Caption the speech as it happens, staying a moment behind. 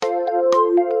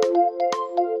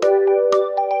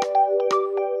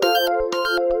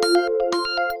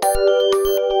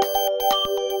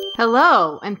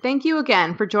Hello, and thank you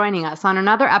again for joining us on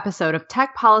another episode of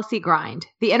Tech Policy Grind,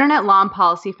 the Internet Law and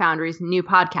Policy Foundry's new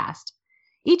podcast.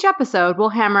 Each episode will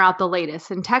hammer out the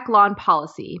latest in tech law and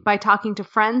policy by talking to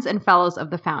friends and fellows of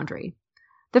the Foundry.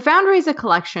 The Foundry is a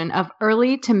collection of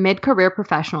early to mid-career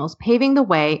professionals paving the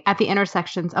way at the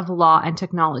intersections of law and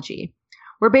technology.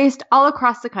 We're based all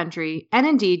across the country, and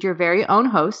indeed your very own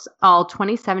hosts, all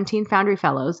 2017 Foundry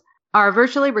Fellows, are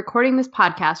virtually recording this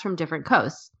podcast from different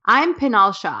coasts. I'm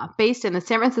Pinal Shah, based in the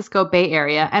San Francisco Bay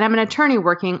Area, and I'm an attorney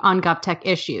working on GovTech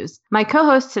issues. My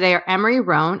co-hosts today are Emery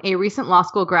Roan, a recent law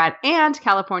school grad and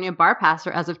California bar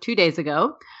passer as of 2 days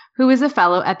ago, who is a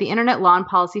fellow at the Internet Law and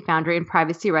Policy Foundry and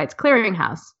Privacy Rights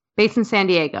Clearinghouse, based in San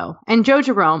Diego, and Joe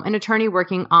Jerome, an attorney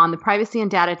working on the Privacy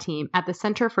and Data team at the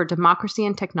Center for Democracy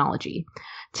and Technology.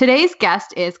 Today's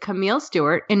guest is Camille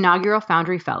Stewart, inaugural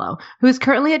Foundry Fellow, who is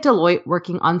currently at Deloitte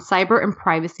working on cyber and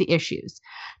privacy issues.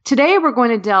 Today, we're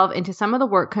going to delve into some of the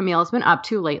work Camille has been up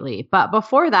to lately. But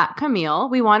before that, Camille,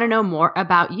 we want to know more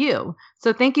about you.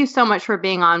 So thank you so much for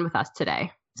being on with us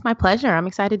today. It's my pleasure. I'm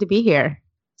excited to be here.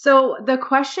 So the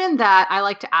question that I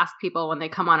like to ask people when they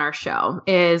come on our show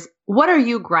is, what are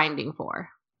you grinding for?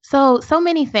 So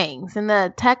many things. In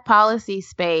the tech policy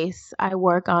space, I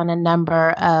work on a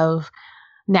number of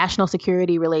national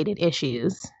security related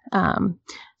issues,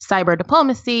 cyber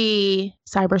diplomacy,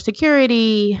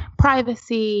 cybersecurity,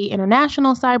 privacy,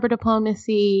 international cyber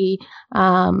diplomacy.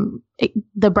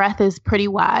 The breadth is pretty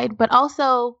wide, but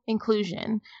also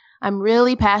inclusion. I'm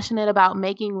really passionate about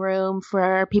making room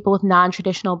for people with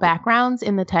non-traditional backgrounds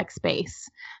in the tech space.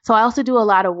 So I also do a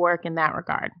lot of work in that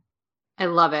regard. I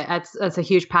love it. That's a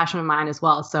huge passion of mine as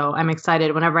well. So I'm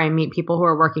excited whenever I meet people who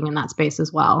are working in that space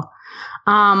as well.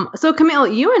 So Camille,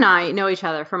 you and I know each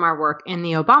other from our work in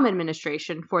the Obama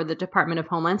administration for the Department of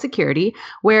Homeland Security,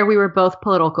 where we were both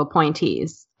political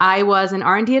appointees. I was in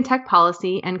R&D and tech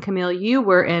policy, and Camille, you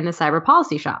were in the cyber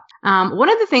policy shop. One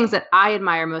of the things that I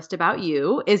admire most about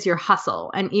you is your hustle.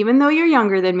 And even though you're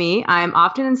younger than me, I'm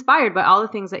often inspired by all the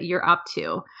things that you're up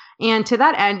to. And to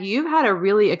that end, you've had a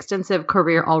really extensive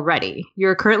career already.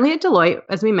 You're currently at Deloitte,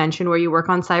 as we mentioned, where you work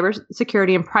on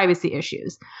cybersecurity and privacy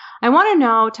issues. I want to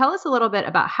know, tell us a little bit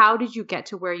about how did you get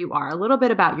to where you are, a little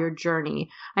bit about your journey.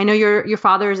 I know your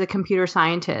father is a computer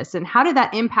scientist, and how did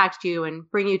that impact you and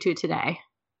bring you to today?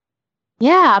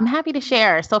 Yeah, I'm happy to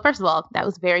share. So first of all, that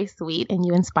was very sweet, and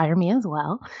you inspire me as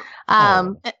well.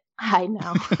 I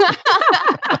know.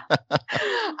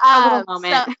 A little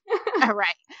moment. All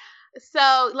right.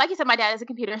 So like you said, my dad is a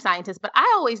computer scientist, but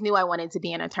I always knew I wanted to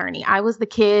be an attorney. I was the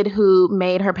kid who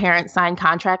made her parents sign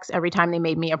contracts every time they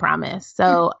made me a promise.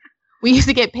 So we used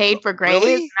to get paid for grades,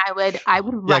 Really? and I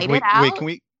would write it out. Wait, can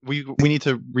we need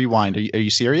to rewind. Are you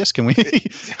serious? Can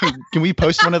we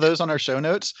post one of those on our show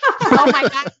notes? Oh my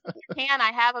God, you can.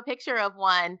 I have a picture of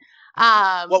one.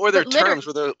 What were their terms?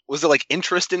 Was there like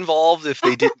interest involved if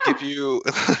they did give you?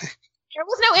 There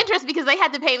was no interest because they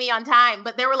had to pay me on time,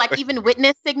 but there were like even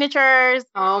witness signatures.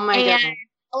 Oh my goodness.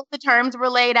 All the terms were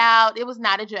laid out. It was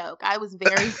not a joke. I was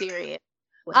very serious.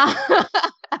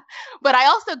 But I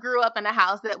also grew up in a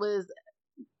house that was,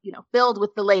 filled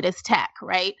with the latest tech,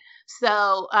 right?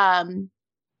 So I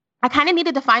kind of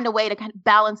needed to find a way to kind of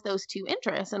balance those two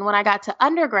interests. And when I got to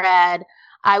undergrad,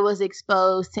 I was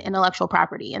exposed to intellectual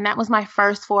property. And that was my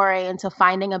first foray into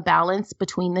finding a balance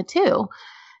between the two.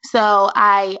 So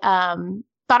I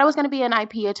thought I was going to be an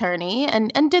IP attorney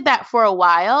and did that for a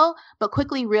while, but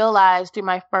quickly realized through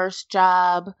my first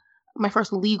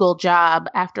legal job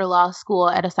after law school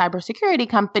at a cybersecurity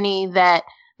company that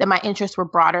my interests were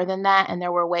broader than that. And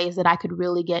there were ways that I could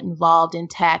really get involved in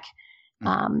tech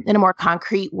in a more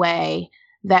concrete way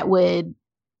that would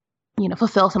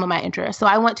fulfill some of my interests. So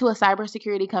I went to a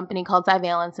cybersecurity company called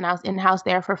Cyvalence, and I was in-house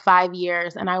there for 5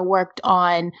 years. And I worked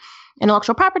on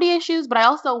intellectual property issues, but I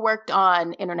also worked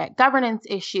on internet governance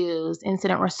issues,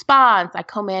 incident response. I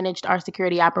co-managed our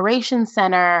security operations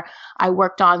center. I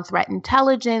worked on threat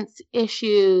intelligence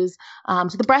issues.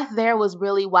 So the breadth there was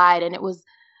really wide, and it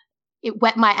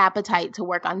whet my appetite to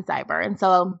work on cyber. And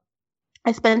so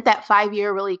I spent that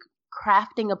 5-year really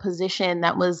crafting a position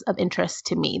that was of interest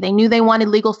to me. They knew they wanted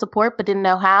legal support, but didn't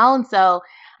know how. And so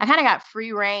I kind of got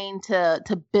free reign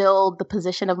to build the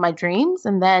position of my dreams.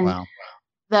 And then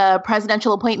the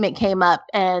presidential appointment came up,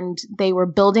 and they were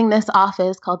building this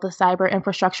office called the Cyber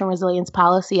Infrastructure and Resilience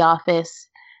Policy Office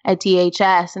at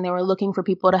DHS. And they were looking for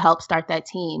people to help start that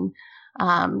team.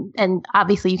 And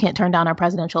obviously you can't turn down our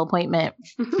presidential appointment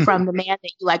from the man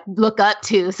that you look up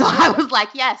to. So I was like,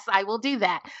 yes, I will do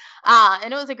that.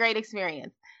 And it was a great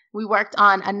experience. We worked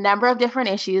on a number of different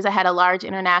issues. I had a large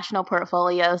international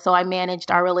portfolio, so I managed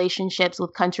our relationships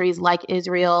with countries like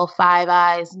Israel, Five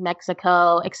Eyes,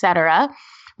 Mexico, etc.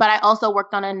 But I also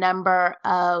worked on a number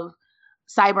of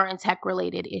cyber and tech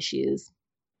related issues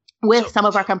with some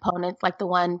of our components, like the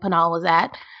one Panal was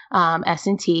at,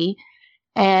 S&T.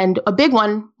 And a big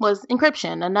one was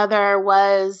encryption. Another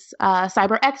was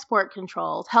cyber export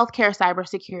controls, healthcare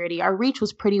cybersecurity. Our reach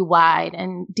was pretty wide,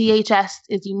 and DHS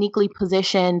is uniquely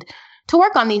positioned to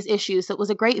work on these issues. So it was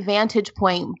a great vantage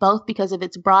point, both because of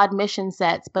its broad mission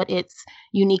sets, but its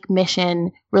unique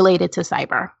mission related to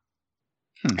cyber.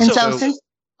 And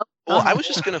I was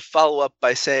just going to follow up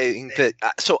by saying that,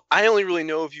 so I only really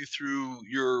know of you through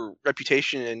your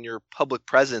reputation and your public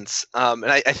presence. And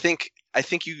I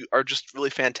think you are just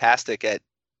really fantastic at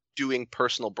doing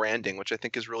personal branding, which I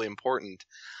think is really important.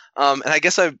 And I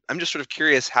guess I'm just sort of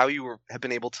curious how you have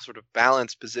been able to sort of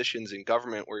balance positions in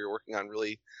government where you're working on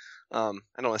really, I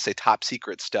don't want to say top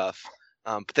secret stuff,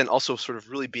 but then also sort of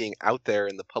really being out there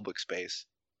in the public space.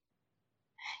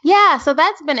 Yeah, so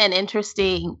that's been an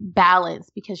interesting balance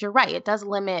because you're right. It does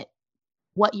limit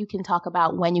what you can talk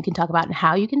about, when you can talk about, and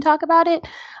how you can talk about it.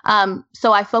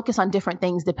 So I focus on different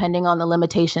things depending on the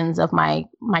limitations of my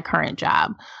current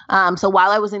job. So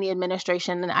while I was in the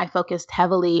administration, I focused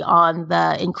heavily on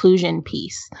the inclusion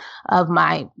piece of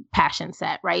my passion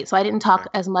set, right? So I didn't talk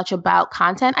as much about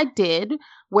content. I did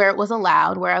where it was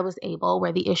allowed, where I was able,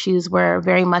 where the issues were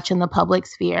very much in the public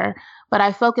sphere. But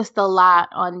I focused a lot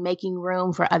on making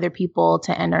room for other people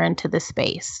to enter into the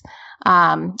space.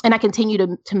 And I continue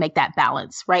to make that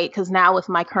balance, right? Because now with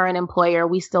my current employer,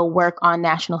 we still work on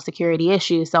national security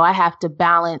issues. So I have to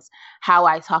balance how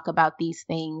I talk about these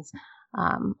things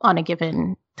on a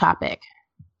given topic.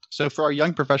 So for our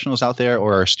young professionals out there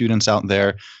or our students out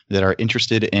there that are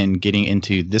interested in getting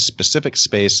into this specific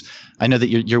space, I know that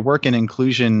your work in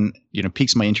inclusion,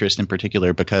 piques my interest in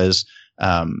particular because,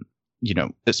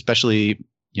 especially,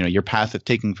 your path of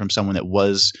taking from someone that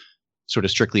was sort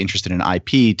of strictly interested in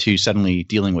IP to suddenly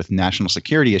dealing with national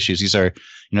security issues. These are,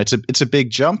 it's a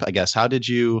big jump, I guess. How did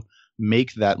you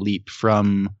make that leap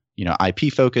from,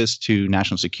 IP focus to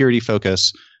national security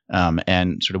focus?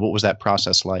 And sort of what was that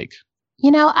process like?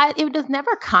 It was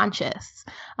never conscious.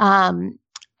 I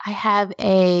have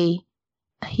a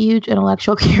huge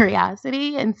intellectual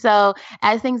curiosity. And so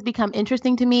as things become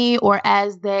interesting to me or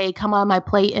as they come on my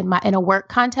plate in a work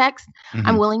context,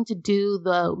 I'm willing to do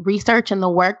the research and the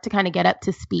work to kind of get up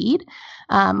to speed.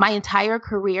 My entire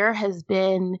career has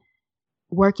been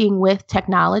working with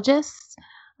technologists.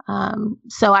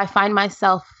 So I find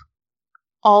myself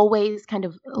always kind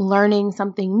of learning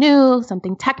something new,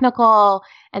 something technical,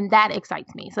 and that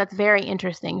excites me. So that's very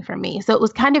interesting for me. So it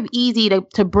was kind of easy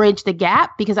to bridge the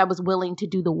gap because I was willing to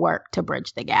do the work to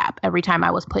bridge the gap every time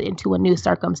I was put into a new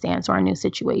circumstance or a new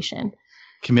situation.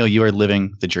 Camille, you are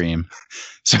living the dream.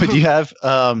 So do you have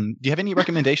any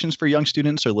recommendations for young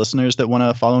students or listeners that want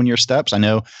to follow in your steps? I'm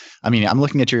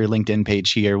looking at your LinkedIn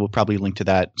page here. We'll probably link to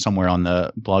that somewhere on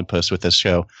the blog post with this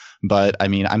show. But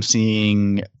I'm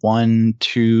seeing 1,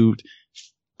 2,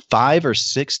 5 or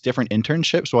 6 different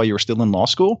internships while you were still in law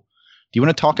school. Do you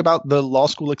want to talk about the law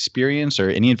school experience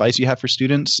or any advice you have for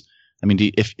students?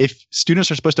 If students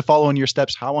are supposed to follow in your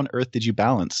steps, how on earth did you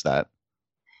balance that?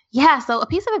 Yeah, so a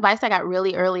piece of advice I got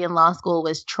really early in law school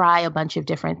was try a bunch of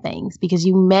different things because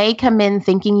you may come in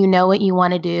thinking you know what you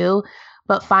want to do,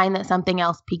 but find that something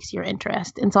else piques your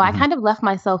interest. And so I kind of left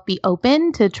myself be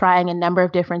open to trying a number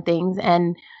of different things.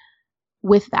 And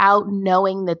without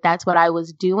knowing that that's what I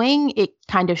was doing, it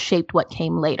kind of shaped what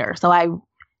came later. So I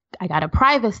got a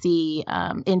privacy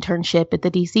internship at the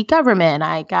DC government.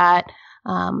 I got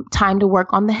time to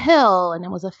work on the Hill and I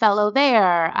was a fellow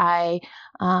there. I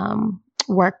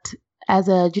worked as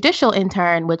a judicial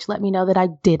intern, which let me know that I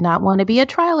did not want to be a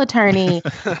trial attorney.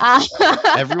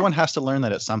 Everyone has to learn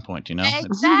that at some point,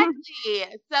 Exactly.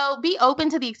 So be open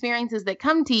to the experiences that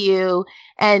come to you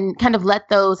and kind of let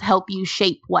those help you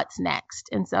shape what's next.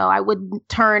 And so I wouldn't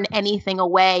turn anything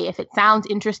away. If it sounds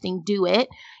interesting, do it.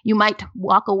 You might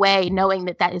walk away knowing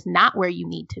that that is not where you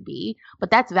need to be,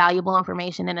 but that's valuable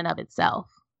information in and of itself.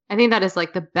 I think that is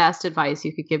like the best advice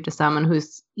you could give to someone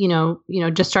who's,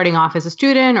 just starting off as a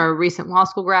student or a recent law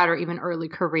school grad or even early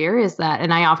career is that,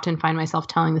 and I often find myself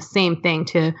telling the same thing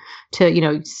to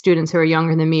students who are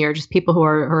younger than me or just people who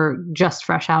are just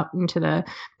fresh out into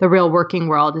the real working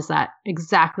world is that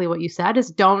exactly what you said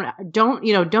is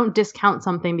don't discount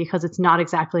something because it's not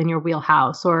exactly in your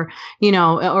wheelhouse or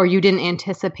you didn't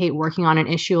anticipate working on an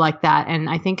issue like that.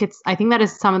 And I think that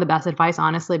is some of the best advice,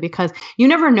 honestly, because you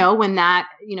never know when that,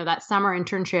 that summer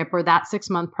internship or that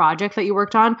 6-month project that you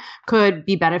worked on could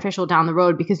be beneficial down the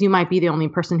road because you might be the only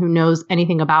person who knows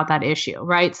anything about that issue,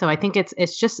 right? So I think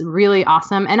it's just really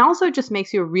awesome, and also just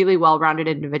makes you a really well-rounded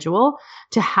individual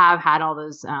to have had all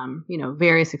those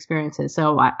various experiences.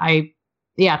 So I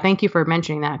thank you for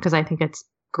mentioning that, because I think it's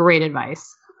great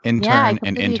advice. Intern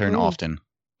and intern agree. Often.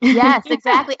 Yes,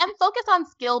 exactly. And focus on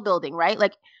skill building, right?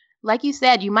 Like you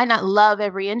said, you might not love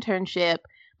every internship,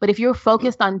 but if you're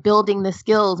focused on building the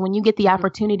skills, when you get the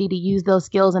opportunity to use those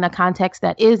skills in a context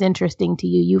that is interesting to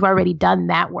you, you've already done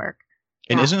that work.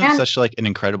 And isn't it such like an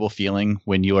incredible feeling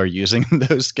when you are using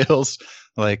those skills?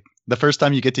 Like the first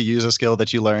time you get to use a skill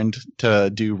that you learned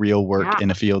to do real work in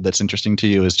a field that's interesting to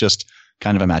you is just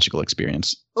kind of a magical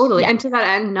experience. Totally. Yeah. And to that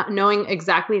end, knowing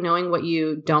what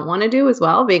you don't want to do as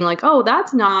well, being like, oh,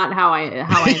 that's not how I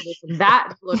envision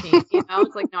that looking.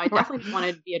 It's like, no, I definitely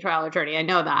want to be a trial attorney. I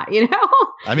know that,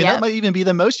 I mean, that might even be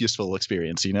the most useful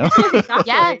experience, Exactly.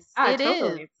 Yes, it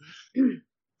totally is.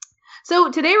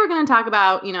 So today we're going to talk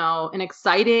about, an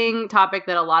exciting topic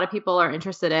that a lot of people are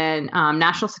interested in,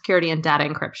 national security and data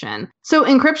encryption. So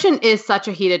encryption is such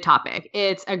a heated topic.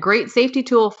 It's a great safety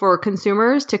tool for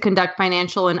consumers to conduct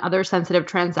financial and other sensitive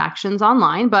transactions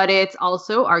online, but it's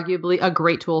also arguably a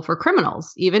great tool for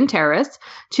criminals, even terrorists,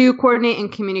 to coordinate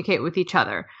and communicate with each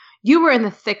other. You were in the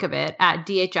thick of it at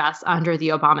DHS under the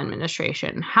Obama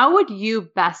administration. How would you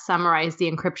best summarize the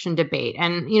encryption debate?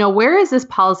 And, where is this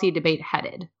policy debate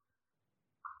headed?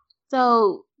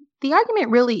 So the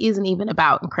argument really isn't even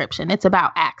about encryption. It's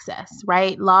about access,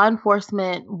 right? Law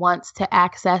enforcement wants to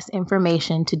access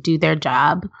information to do their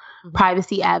job. Mm-hmm.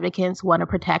 Privacy advocates want to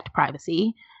protect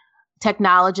privacy.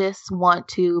 Technologists want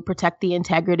to protect the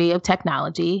integrity of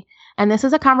technology. And this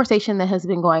is a conversation that has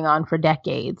been going on for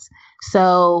decades.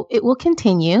 So it will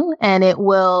continue, and it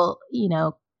will,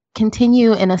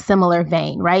 continue in a similar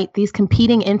vein, right? These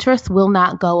competing interests will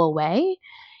not go away.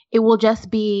 It will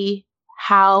just be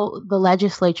how the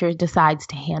legislature decides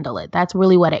to handle it. That's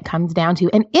really what it comes down to.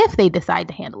 And if they decide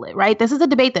to handle it, right? This is a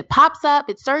debate that pops up,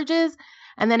 it surges,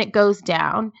 and then it goes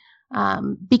down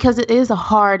because it is a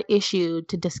hard issue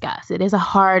to discuss. It is a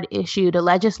hard issue to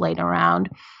legislate around.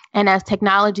 And as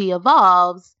technology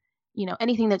evolves,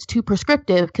 anything that's too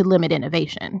prescriptive could limit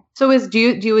innovation. So would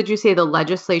you say the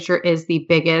legislature is the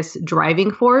biggest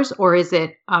driving force, or is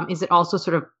it also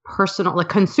sort of personal, like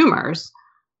consumers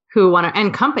who want to,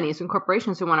 and companies and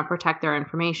corporations who want to protect their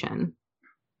information?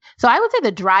 So I would say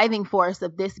the driving force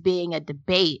of this being a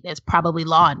debate is probably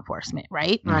law enforcement,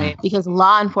 right? Right. Because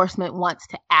law enforcement wants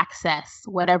to access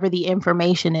whatever the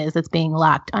information is that's being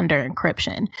locked under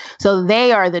encryption. So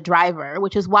they are the driver,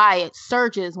 which is why it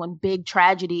surges when big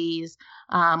tragedies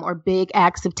or big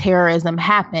acts of terrorism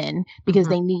happen, because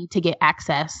they need to get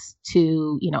access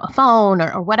to, a phone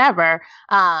or whatever.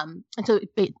 And so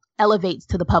it elevates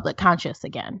to the public conscious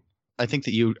again. I think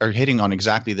that you are hitting on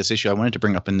exactly this issue I wanted to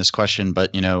bring up in this question.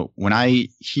 But, when I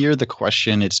hear the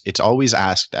question, it's always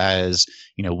asked as,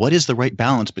 what is the right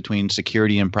balance between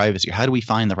security and privacy? How do we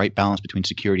find the right balance between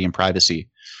security and privacy?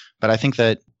 But I think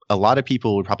that a lot of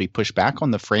people would probably push back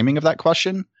on the framing of that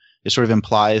question. It sort of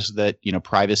implies that,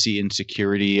 privacy and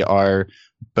security are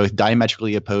both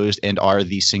diametrically opposed and are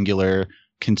the singular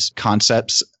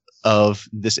concepts of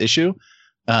this issue,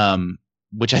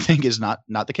 which I think is not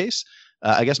the case.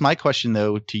 I guess my question,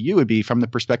 though, to you would be from the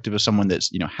perspective of someone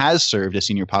that's, has served as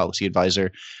senior policy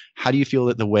advisor. How do you feel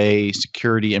that the way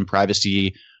security and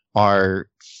privacy are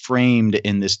framed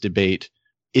in this debate?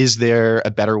 Is there a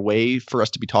better way for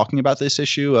us to be talking about this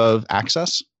issue of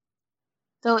access?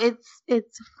 So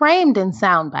it's framed in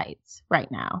sound bites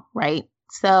right now, right?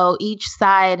 So each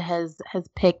side has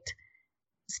picked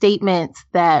statements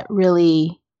that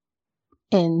really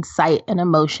incite an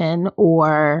emotion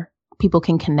or people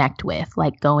can connect with,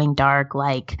 like going dark,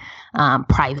 like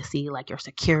privacy, like your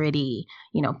security,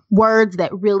 words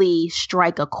that really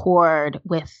strike a chord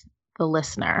with the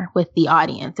listener, with the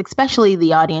audience, especially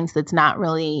the audience that's not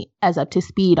really as up to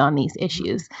speed on these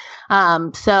issues.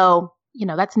 So,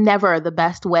 that's never the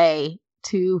best way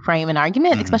to frame an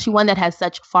argument, especially one that has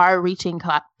such far-reaching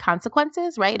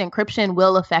consequences, right? Encryption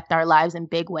will affect our lives in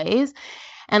big ways.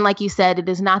 And like you said, it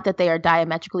is not that they are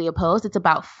diametrically opposed. It's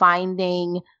about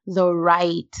finding the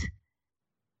right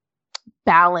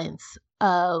balance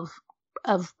of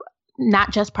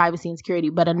not just privacy and security,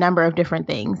 but a number of different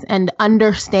things, and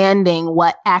understanding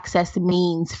what access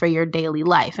means for your daily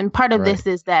life. And part of this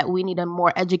is that we need a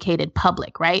more educated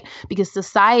public, right? Because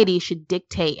society should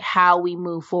dictate how we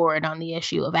move forward on the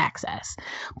issue of access.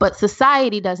 But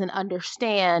society doesn't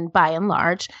understand, by and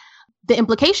large, the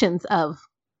implications of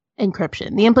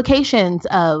encryption, the implications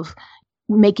of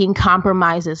making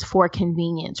compromises for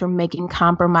convenience or making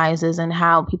compromises in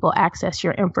how people access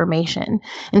your information.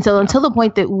 And so until the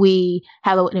point that we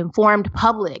have an informed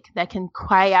public that can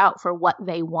cry out for what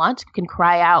they want, can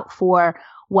cry out for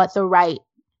what the right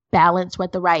balance,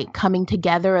 what the right coming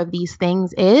together of these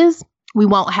things is, we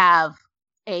won't have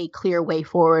a clear way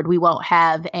forward. We won't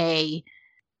have a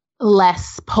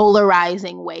less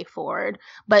polarizing way forward.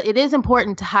 But it is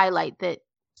important to highlight that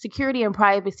security and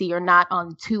privacy are not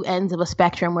on two ends of a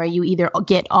spectrum where you either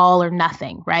get all or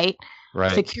nothing, right?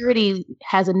 Right. Security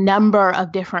has a number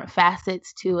of different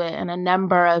facets to it and a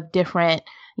number of different,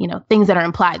 things that are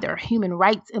implied. There are human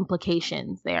rights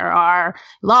implications. There are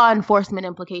law enforcement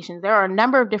implications. There are a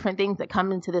number of different things that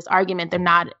come into this argument. They're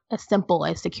not as simple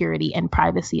as security and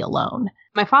privacy alone.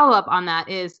 My follow-up on that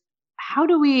is, how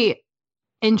do we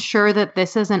ensure that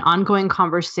this is an ongoing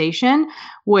conversation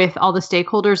with all the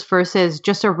stakeholders versus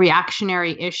just a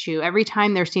reactionary issue? Every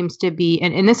time there seems to be,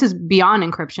 and this is beyond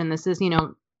encryption, this is,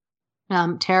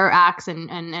 terror acts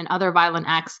and other violent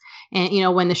acts.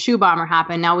 And, when the shoe bomber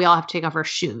happened, now we all have to take off our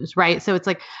shoes, right? So it's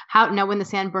like, when the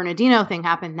San Bernardino thing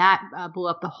happened, that blew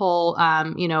up the whole,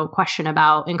 question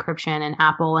about encryption and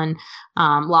Apple and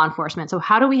law enforcement. So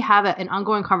how do we have an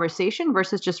ongoing conversation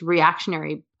versus just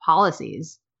reactionary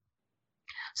policies?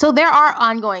 So there are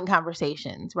ongoing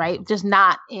conversations, right? Just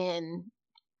not in,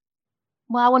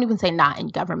 I won't even say not in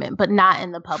government, but not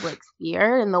in the public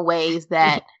sphere in the ways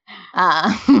that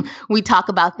we talk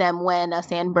about them when a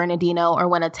San Bernardino or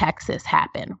when a Texas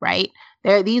happened, right?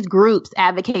 These groups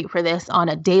advocate for this on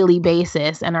a daily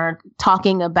basis and are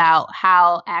talking about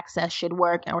how access should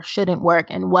work or shouldn't work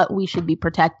and what we should be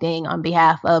protecting on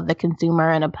behalf of the consumer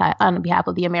and on behalf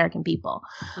of the American people.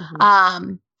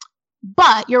 Mm-hmm.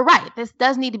 But you're right. This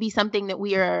does need to be something that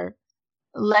we are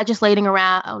legislating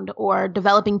around or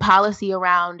developing policy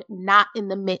around, not in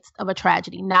the midst of a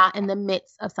tragedy, not in the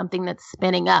midst of something that's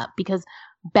spinning up, because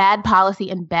bad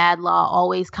policy and bad law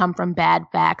always come from bad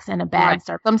facts and a bad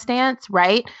circumstance,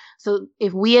 right? So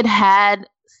if we had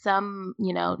some,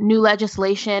 new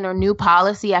legislation or new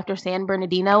policy after San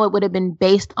Bernardino, it would have been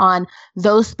based on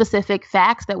those specific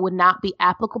facts that would not be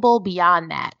applicable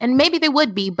beyond that. And maybe they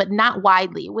would be, but not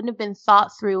widely. It wouldn't have been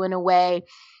thought through in a way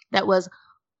that was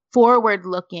forward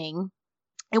looking.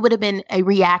 It would have been a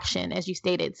reaction, as you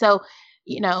stated. So,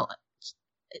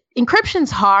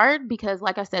 encryption's hard because,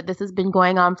 like I said, this has been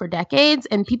going on for decades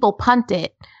and people punt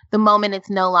it the moment it's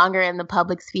no longer in the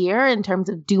public sphere in terms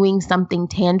of doing something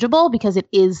tangible, because it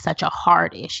is such a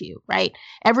hard issue, right?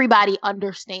 Everybody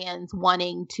understands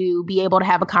wanting to be able to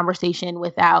have a conversation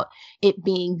without it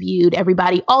being viewed.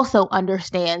 Everybody also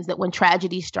understands that when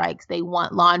tragedy strikes, they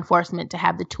want law enforcement to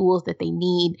have the tools that they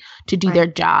need to do their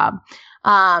job.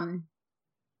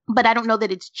 But I don't know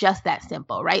that it's just that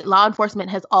simple, right? Law enforcement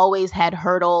has always had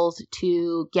hurdles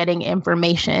to getting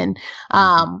information.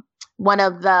 One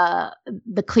of the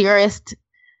clearest,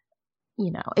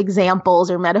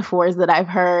 examples or metaphors that I've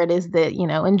heard is that,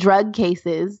 in drug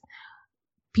cases,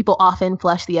 people often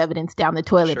flush the evidence down the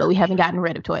toilet, but we haven't gotten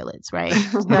rid of toilets, right?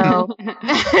 So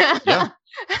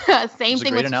same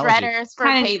thing with shredders for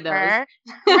paper.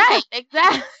 Right,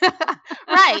 exactly.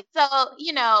 Right.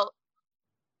 So,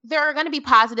 there are going to be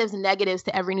positives and negatives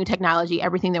to every new technology,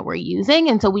 everything that we're using.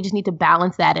 And so we just need to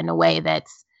balance that in a way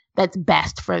that's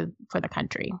best for the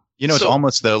country. It's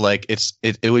almost though like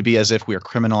it would be as if we are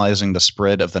criminalizing the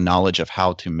spread of the knowledge of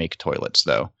how to make toilets,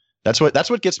 though. That's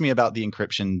what gets me about the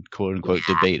encryption quote unquote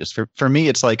debate is for me,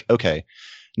 it's like, okay,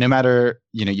 no matter,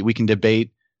 we can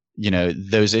debate,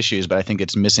 those issues, but I think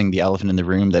it's missing the elephant in the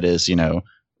room that is,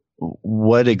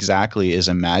 what exactly is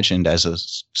imagined as a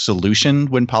solution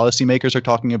when policymakers are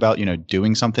talking about,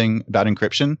 doing something about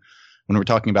encryption, when we're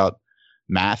talking about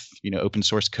math, open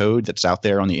source code that's out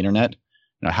there on the internet.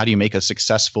 How do you make a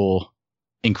successful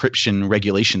encryption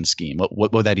regulation scheme?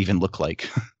 What would that even look like?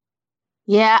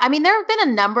 Yeah, I mean, there have been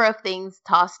a number of things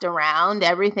tossed around,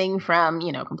 everything from,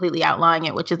 completely outlawing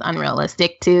it, which is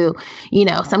unrealistic, to,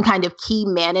 some kind of key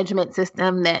management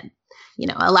system that,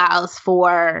 allows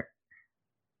for,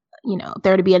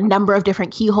 there to be a number of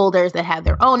different key holders that have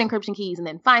their own encryption keys. And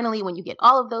then finally, when you get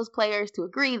all of those players to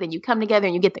agree, then you come together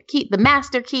and you get the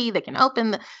master key that can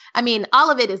open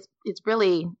all of it is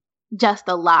really just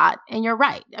a lot. And you're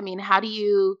right. I mean, how do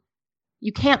you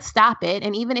can't stop it.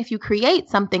 And even if you create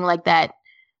something like that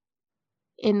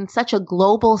in such a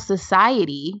global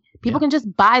society, people can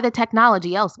just buy the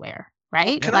technology elsewhere,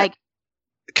 right?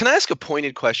 can I ask a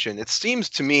pointed question? It seems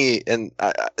to me, and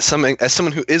as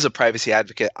someone who is a privacy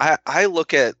advocate, I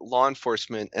look at law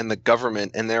enforcement and the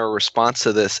government and their response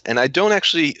to this, and I don't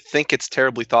actually think it's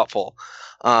terribly thoughtful.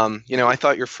 I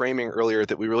thought your framing earlier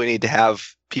that we really need to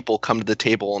have people come to the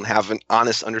table and have an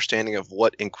honest understanding of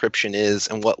what encryption is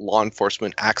and what law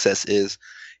enforcement access is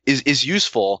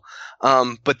useful.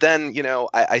 But then,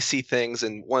 I see things,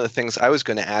 and one of the things I was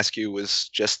going to ask you was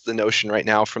just the notion right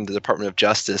now from the Department of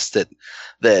Justice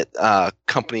that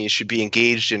companies should be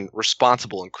engaged in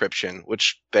responsible encryption,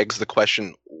 which begs the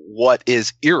question, what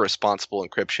is irresponsible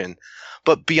encryption?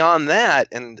 But beyond that,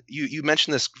 and you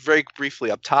mentioned this very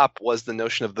briefly up top, was the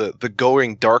notion of the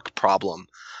going dark problem.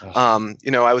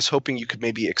 I was hoping you could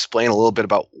maybe explain a little bit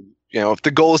about, if the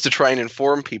goal is to try and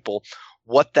inform people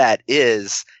what that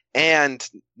is, and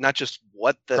not just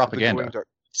what the propaganda. All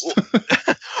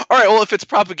right. Well, if it's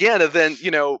propaganda, then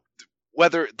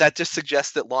whether that just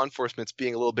suggests that law enforcement's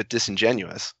being a little bit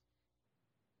disingenuous.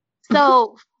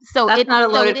 So that's not a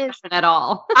loaded question at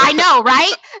all. I know,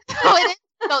 right?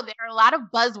 So there are a lot of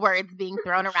buzzwords being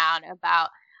thrown around about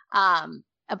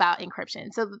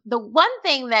encryption. So the one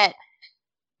thing that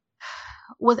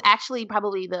was actually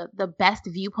probably the best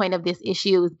viewpoint of this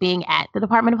issue is being at the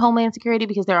Department of Homeland Security,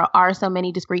 because there are so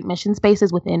many discrete mission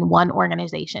spaces within one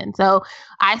organization. So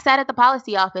I sat at the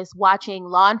policy office watching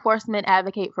law enforcement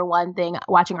advocate for one thing,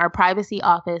 watching our privacy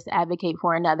office advocate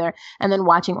for another, and then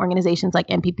watching organizations like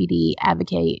MPPD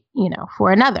advocate,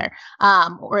 for another,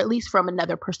 or at least from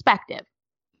another perspective.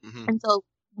 Mm-hmm. And so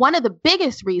one of the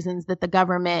biggest reasons that the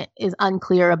government is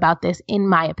unclear about this, in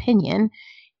my opinion,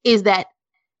 is that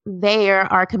there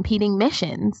are competing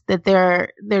missions that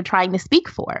they're trying to speak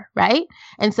for, right?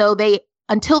 And so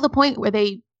until the point where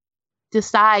they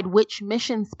decide which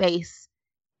mission space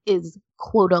is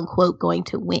quote unquote going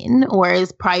to win, or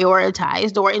is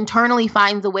prioritized, or internally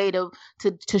finds a way to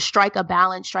strike a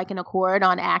balance, strike an accord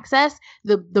on access,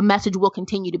 the message will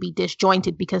continue to be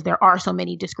disjointed because there are so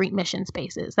many discrete mission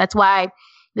spaces. That's why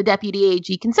the deputy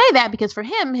AG can say that, because for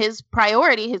him, his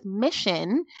priority, his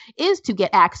mission is to get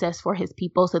access for his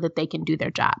people so that they can do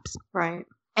their jobs. Right.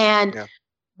 And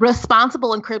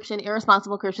responsible encryption,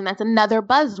 irresponsible encryption, that's another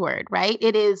buzzword, right?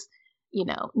 It is,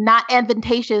 not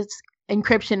advantageous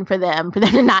encryption for them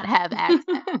to not have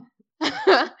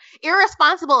access.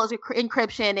 Irresponsible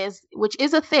encryption which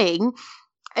is a thing,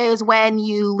 is when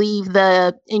you leave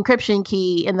the encryption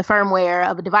key in the firmware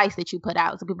of a device that you put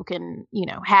out so people can,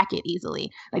 hack it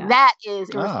easily. That is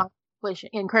irresponsible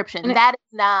encryption. And that is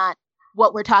not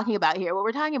what we're talking about here. What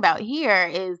we're talking about here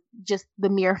is just the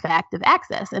mere fact of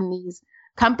access, and these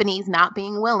companies not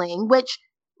being willing, which,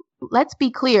 let's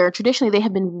be clear, traditionally they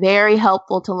have been very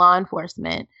helpful to law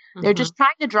enforcement. Mm-hmm. They're just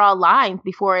trying to draw lines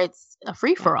before it's a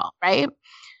free-for-all, right?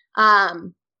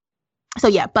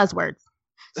 Buzzwords.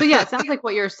 So it sounds like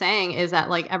what you're saying is that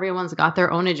everyone's got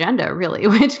their own agenda, really,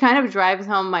 which kind of drives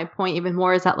home my point even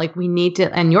more, is that we need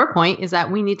to, and your point is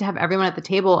that we need to have everyone at the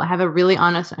table have a really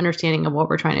honest understanding of what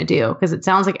we're trying to do. Because it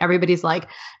sounds like everybody's like,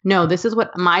 no, this is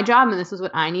what my job and this is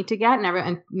what I need to get.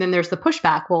 And then there's the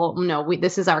pushback. Well, no,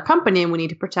 this is our company and we need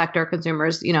to protect our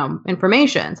consumers,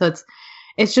 information. So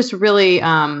it's just really,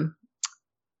 you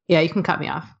can cut me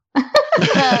off. But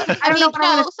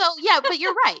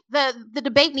you're right. The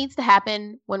debate needs to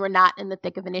happen when we're not in the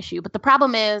thick of an issue. But the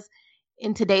problem is,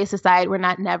 in today's society, we're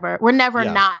never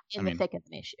not in the thick of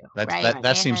an issue. Right?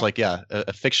 That seems like a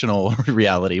fictional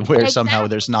reality where somehow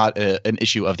there's not an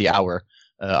issue of the hour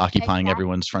occupying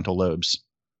everyone's frontal lobes.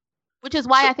 Which is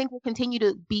why I think we'll continue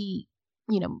to be,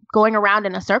 going around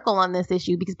in a circle on this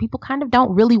issue, because people kind of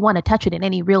don't really want to touch it in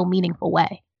any real meaningful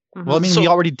way. Mm-hmm. Well, we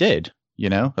already did.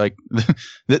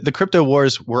 The crypto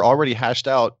wars were already hashed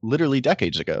out literally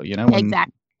decades ago,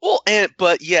 Exactly. Well,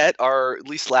 but yet, at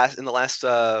least in the last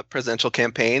presidential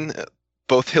campaign,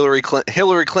 both Hillary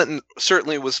Clinton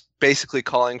certainly was basically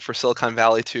calling for Silicon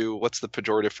Valley to, what's the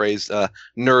pejorative phrase,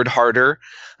 nerd harder.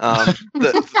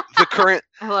 The current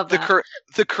I love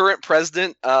the current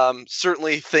president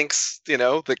certainly thinks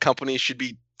that companies should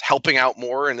be helping out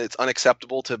more, and it's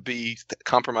unacceptable to be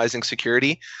compromising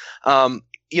security.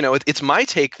 It's my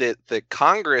take that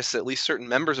Congress, at least certain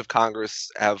members of Congress,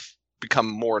 have become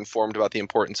more informed about the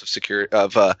importance of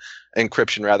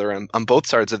encryption, rather, on both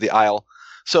sides of the aisle.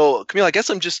 So, Camille, I guess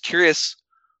I'm just curious,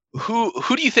 who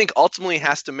do you think ultimately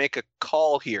has to make a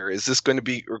call here? Is this going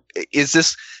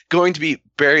to be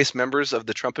various members of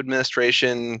the Trump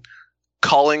administration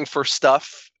calling for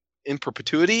stuff in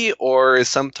perpetuity, or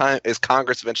is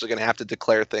Congress eventually going to have to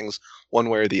declare things one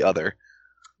way or the other?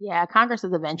 Yeah, Congress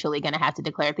is eventually going to have to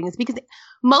declare things, because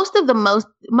most of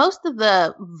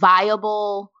the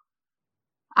viable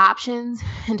options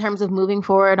in terms of moving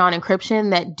forward on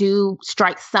encryption that do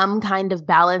strike some kind of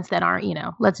balance that aren't,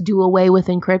 let's do away with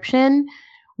encryption,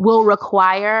 will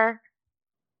require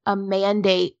a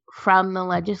mandate from the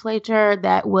legislature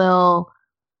that will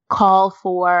call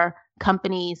for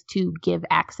companies to give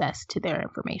access to their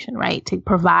information, right? To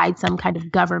provide some kind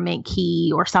of government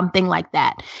key or something like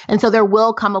that. And so there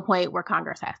will come a point where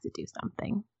Congress has to do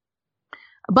something.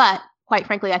 But quite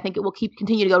frankly, I think it will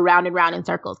continue to go round and round in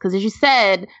circles. Because as you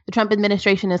said, the Trump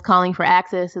administration is calling for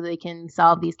access so they can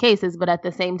solve these cases. But at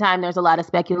the same time, there's a lot of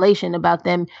speculation about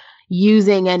them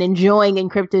using and enjoying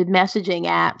encrypted messaging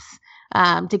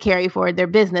apps to carry forward their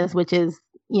business, which is,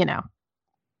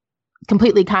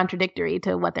 completely contradictory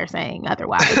to what they're saying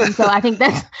otherwise. And so I think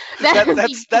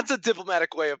that's a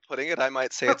diplomatic way of putting it. I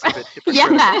might say it's a bit hypocritical.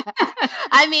 Yeah.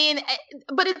 I mean,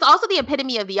 but it's also the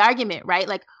epitome of the argument, right?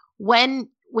 Like when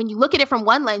you look at it from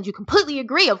one lens, you completely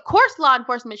agree. Of course, law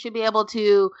enforcement should be able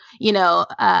to,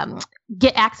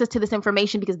 get access to this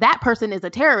information because that person is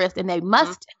a terrorist and they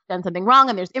must have done something wrong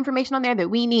and there's information on there that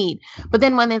we need. But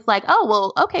then when it's like, oh,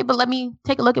 well, okay, but let me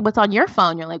take a look at what's on your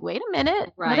phone. You're like, wait a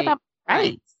minute. Right. What about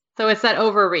right? So it's that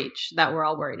overreach that we're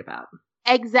all worried about.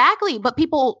 Exactly. But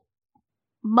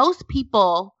most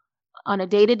people on a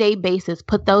day-to-day basis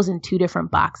put those in two different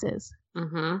boxes.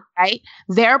 Mm-hmm. Right?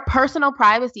 Their personal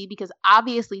privacy, because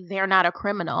obviously they're not a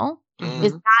criminal,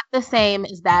 is not the same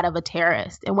as that of a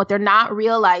terrorist. And what they're not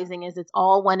realizing is it's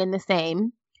all one and the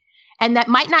same. And that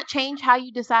might not change how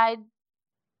you decide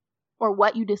or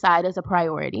what you decide as a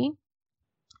priority,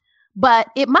 but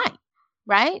it might,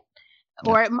 right?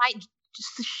 Yeah. Or it might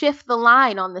just shift the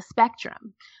line on the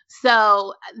spectrum.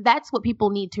 So that's what people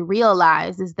need to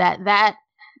realize is that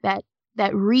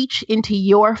reach into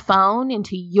your phone,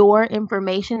 into your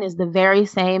information is the very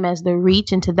same as the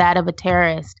reach into that of a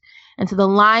terrorist. And so the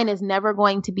line is never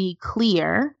going to be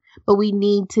clear, but we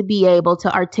need to be able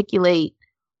to articulate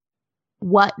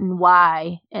what and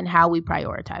why and how we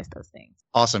prioritize those things.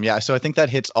 Awesome. Yeah. So I think that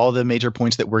hits all the major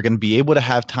points that we're going to be able to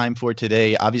have time for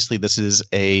today. Obviously, this is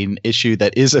an issue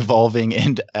that is evolving.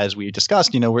 And as we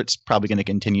discussed, it's probably going to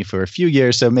continue for a few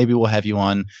years. So maybe we'll have you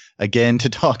on again to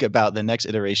talk about the next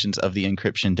iterations of the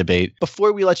encryption debate.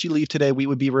 Before we let you leave today, we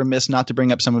would be remiss not to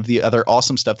bring up some of the other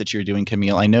awesome stuff that you're doing,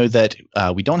 Camille. I know that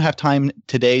we don't have time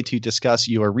today to discuss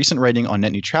your recent writing on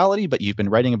net neutrality, but you've been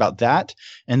writing about that.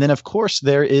 And then, of course,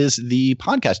 there is the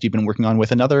podcast you've been working on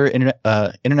with another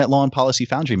Internet Law and Policy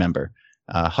Foundry member,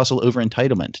 Hustle Over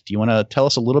Entitlement. Do you want to tell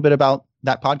us a little bit about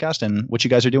that podcast and what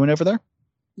you guys are doing over there?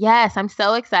 Yes, I'm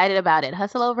so excited about it.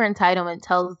 Hustle Over Entitlement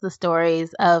tells the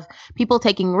stories of people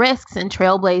taking risks and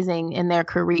trailblazing in their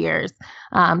careers.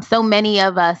 So many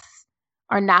of us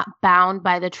are not bound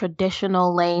by the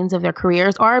traditional lanes of their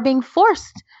careers or are being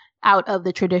forced out of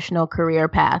the traditional career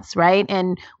paths, right?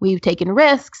 And we've taken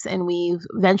risks and we've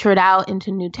ventured out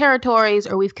into new territories,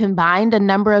 or we've combined a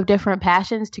number of different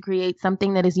passions to create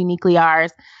something that is uniquely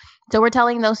ours. So we're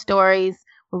telling those stories.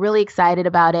 We're really excited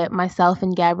about it. Myself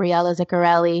and Gabriella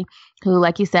Ziccarelli, who,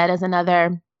 like you said, is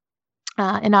another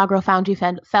inaugural Foundry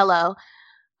Fellow,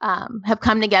 have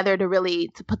come together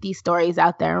to put these stories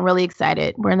out there. I'm really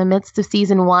excited. We're in the midst of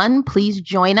season 1. Please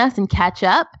join us and catch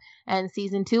up. And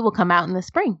season 2 will come out in the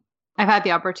spring. I've had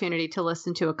the opportunity to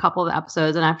listen to a couple of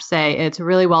episodes, and I have to say it's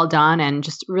really well done and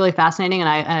just really fascinating. And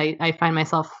I find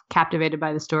myself captivated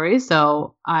by the stories.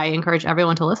 So I encourage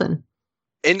everyone to listen.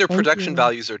 And their production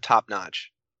values are top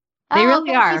notch. They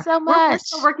really are. Thank you so much. We're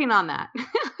still working on that.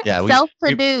 Yeah,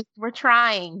 self-produced. We're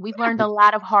trying. We've learned a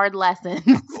lot of hard lessons.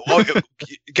 Well,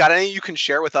 got any you can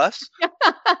share with us?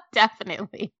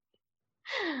 Definitely.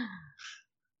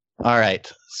 All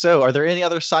right. So are there any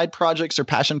other side projects or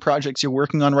passion projects you're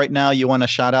working on right now you want to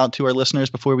shout out to our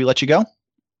listeners before we let you go?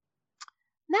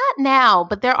 Not now,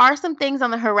 but there are some things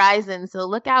on the horizon. So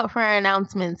look out for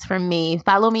announcements from me.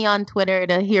 Follow me on Twitter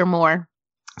to hear more.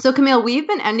 So Camille, we've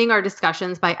been ending our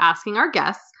discussions by asking our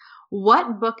guests,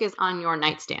 what book is on your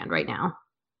nightstand right now?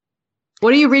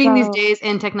 What are you reading these days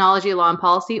in technology, law, and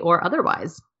policy, or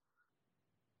otherwise?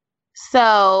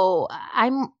 So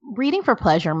I'm reading for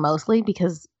pleasure mostly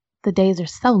because the days are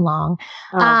so long.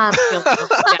 So right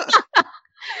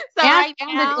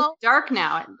now, it's dark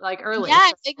now, like early.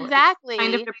 Yes, exactly. It's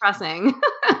kind of depressing.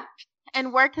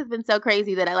 And work has been so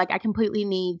crazy that I completely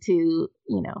need to,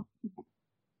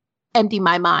 empty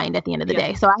my mind at the end of the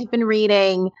day. So I've been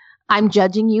reading I'm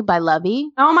Judging You by Lovey.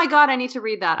 Oh my God, I need to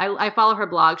read that. I follow her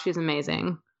blog. She's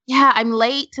amazing. Yeah, I'm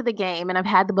late to the game and I've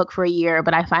had the book for a year,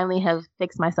 but I finally have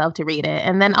fixed myself to read it.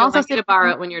 And then also to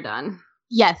borrow it when you're done.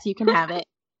 Yes, you can have it.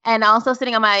 And also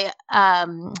sitting on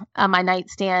my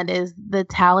nightstand is the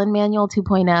Talon Manual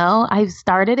 2.0. I've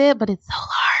started it, but it's so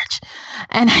large.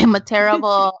 and I'm a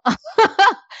terrible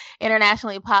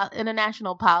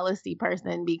international policy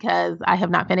person because I have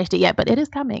not finished it yet, but it is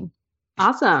coming.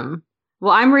 Awesome.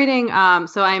 Well, I'm reading.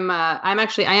 So I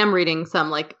am reading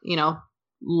some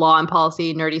law and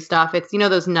policy nerdy stuff. It's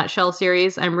those nutshell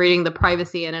series. I'm reading The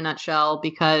Privacy in a Nutshell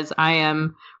because I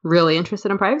am really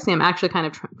interested in privacy. I'm actually kind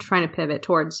of trying to pivot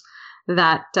towards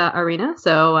that arena.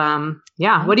 So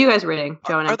what are you guys reading,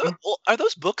 Joe and Emily? Are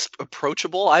those books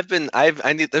approachable?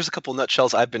 There's a couple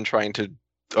nutshells I've been trying to,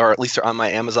 or at least they're on my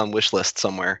Amazon wish list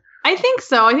somewhere. I think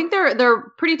so. I think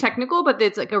they're pretty technical, but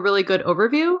it's like a really good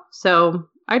overview. So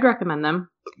I'd recommend them.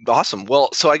 Awesome. Well,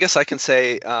 so I guess I can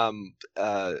say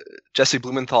Jesse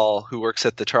Blumenthal, who works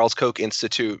at the Charles Koch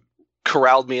Institute,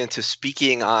 corralled me into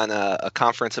speaking on a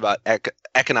conference about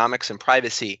economics and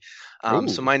privacy.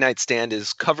 So my nightstand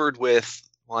is covered with,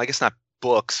 well, I guess not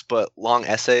books, but long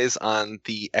essays on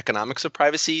the economics of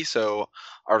privacy. So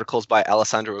articles by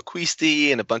Alessandro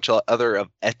Acquisti and a bunch of other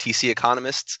FTC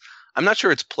economists. I'm not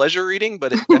sure it's pleasure reading,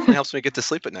 but it definitely helps me get to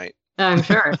sleep at night. I'm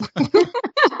sure.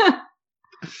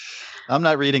 I'm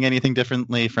not reading anything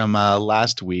differently from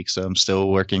last week, so I'm still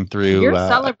working through. You're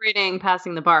celebrating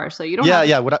passing the bar, so you don't.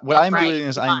 Yeah. What I'm doing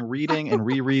is I'm reading and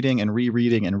rereading and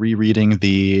rereading and rereading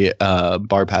the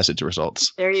bar passage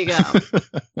results. There you go.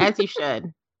 As you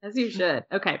should. As you should.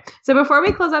 Okay. So before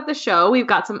we close out the show, we've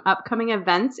got some upcoming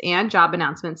events and job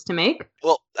announcements to make.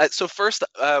 Well, so first,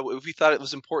 we thought it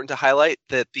was important to highlight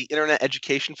that the Internet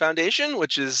Education Foundation,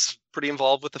 which is pretty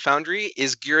involved with the Foundry,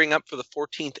 is gearing up for the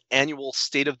 14th annual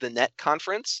State of the Net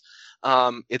conference.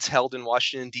 It's held in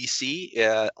Washington, D.C.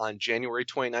 On January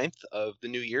 29th of the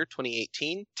new year,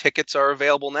 2018. Tickets are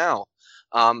available now.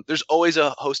 There's always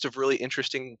a host of really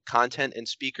interesting content and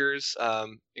speakers,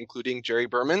 including Jerry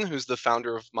Berman, who's the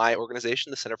founder of my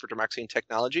organization, the Center for Democracy and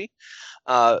Technology,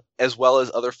 as well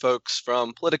as other folks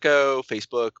from Politico,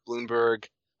 Facebook, Bloomberg,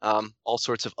 all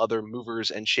sorts of other movers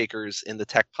and shakers in the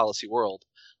tech policy world.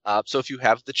 So if you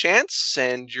have the chance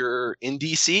and you're in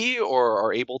DC or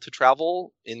are able to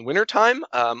travel in wintertime,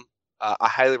 I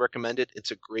highly recommend it.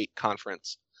 It's a great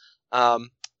conference.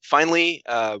 Finally,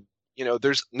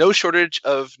 there's no shortage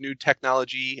of new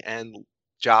technology and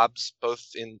jobs, both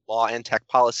in law and tech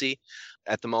policy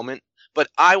at the moment. But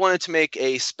I wanted to make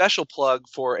a special plug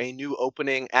for a new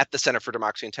opening at the Center for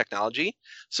Democracy and Technology.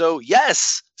 So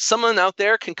yes, someone out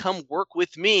there can come work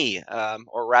with me,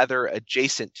 or rather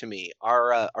adjacent to me.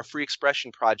 Our Free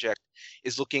Expression project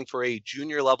is looking for a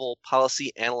junior level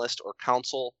policy analyst or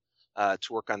counsel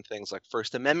to work on things like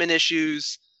First Amendment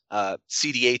issues,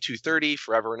 CDA 230,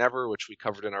 Forever and Ever, which we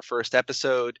covered in our first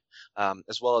episode,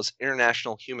 as well as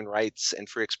international human rights and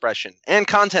free expression and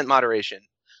content moderation.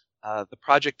 The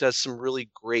project does some really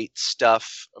great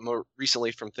stuff, more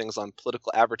recently from things on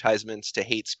political advertisements to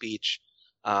hate speech.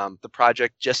 The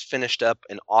project just finished up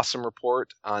an awesome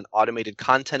report on automated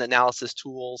content analysis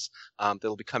tools that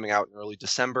will be coming out in early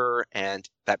December, and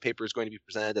that paper is going to be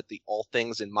presented at the All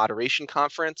Things in Moderation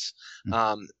conference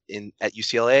at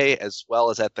UCLA, as well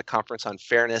as at the Conference on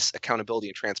Fairness, Accountability,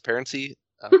 and Transparency,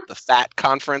 the FAT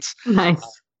conference. Nice.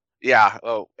 Yeah.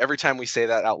 Oh, every time we say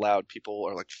that out loud, people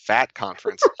are like, "FAT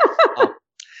conference."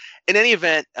 In any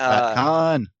event,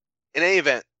 I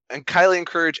highly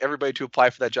encourage everybody to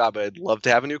apply for that job. I'd love to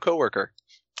have a new coworker.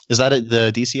 Is that at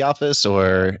the DC office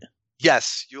or?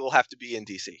 Yes, you will have to be in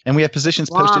DC. And we have positions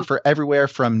posted for everywhere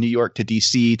from New York to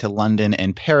DC to London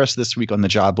and Paris this week on the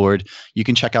job board. You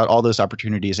can check out all those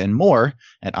opportunities and more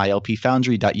at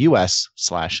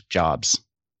ilpfoundry.us/jobs.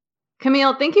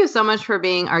 Camille, thank you so much for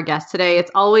being our guest today.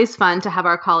 It's always fun to have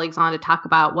our colleagues on to talk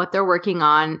about what they're working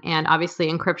on, and obviously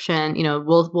encryption.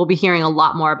 We'll be hearing a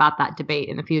lot more about that debate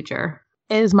in the future.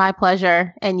 It is my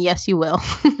pleasure, and yes, you will.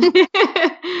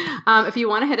 If you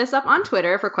want to hit us up on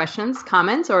Twitter for questions,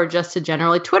 comments, or just to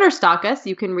generally Twitter stalk us,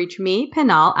 you can reach me,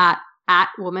 Penal, at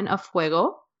Woman of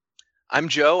Fuego. I'm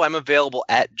Joe. I'm available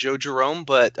at Joe Jerome,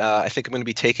 but I think I'm going to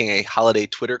be taking a holiday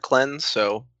Twitter cleanse,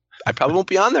 so I probably won't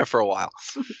be on there for a while.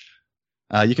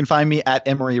 You can find me at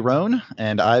Emery Roan,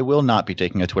 and I will not be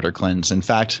taking a Twitter cleanse. In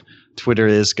fact, Twitter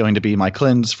is going to be my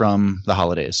cleanse from the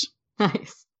holidays.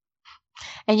 Nice.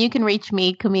 And you can reach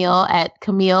me, Camille, at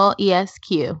Camille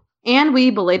ESQ. And we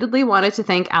belatedly wanted to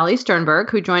thank Ali Sternberg,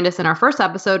 who joined us in our first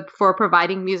episode, for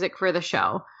providing music for the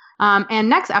show. And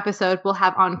next episode, we'll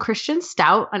have on Christian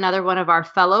Stout, another one of our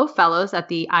fellows at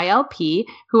the ILP,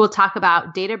 who will talk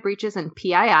about data breaches and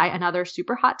PII, another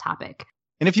super hot topic.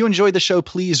 And if you enjoyed the show,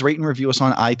 please rate and review us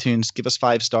on iTunes. Give us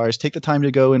 5 stars. Take the time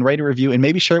to go and write a review and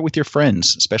maybe share it with your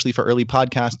friends, especially for early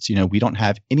podcasts. We don't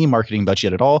have any marketing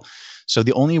budget at all. So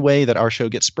the only way that our show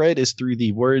gets spread is through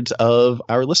the words of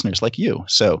our listeners like you.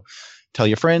 So tell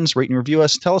your friends, rate and review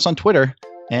us. Tell us on Twitter.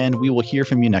 and we will hear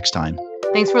from you next time.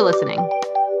 Thanks for listening.